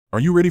Are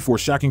you ready for a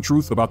shocking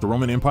truth about the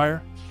Roman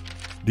Empire?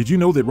 Did you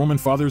know that Roman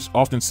fathers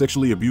often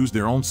sexually abused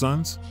their own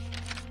sons?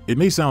 It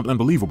may sound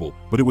unbelievable,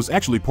 but it was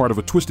actually part of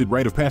a twisted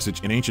rite of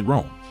passage in ancient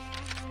Rome.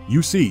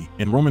 You see,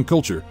 in Roman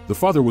culture, the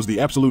father was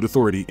the absolute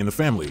authority in the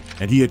family,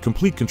 and he had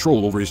complete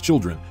control over his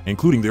children,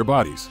 including their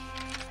bodies.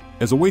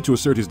 As a way to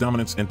assert his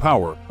dominance and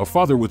power, a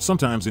father would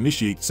sometimes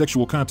initiate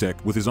sexual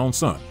contact with his own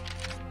son.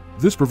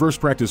 This perverse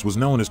practice was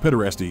known as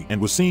pederasty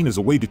and was seen as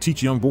a way to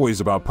teach young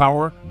boys about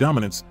power,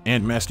 dominance,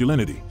 and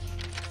masculinity.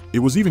 It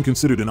was even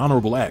considered an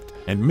honorable act,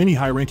 and many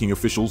high-ranking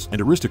officials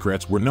and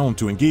aristocrats were known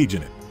to engage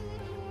in it.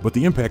 But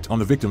the impact on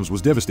the victims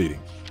was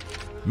devastating.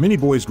 Many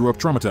boys grew up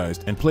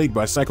traumatized and plagued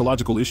by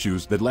psychological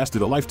issues that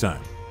lasted a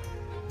lifetime.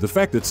 The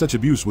fact that such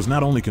abuse was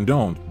not only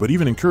condoned, but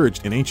even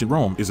encouraged in ancient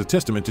Rome is a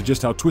testament to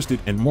just how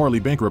twisted and morally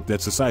bankrupt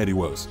that society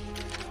was.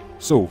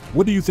 So,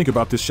 what do you think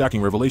about this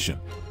shocking revelation?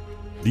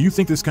 Do you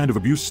think this kind of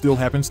abuse still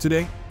happens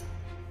today?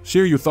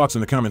 Share your thoughts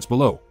in the comments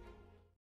below.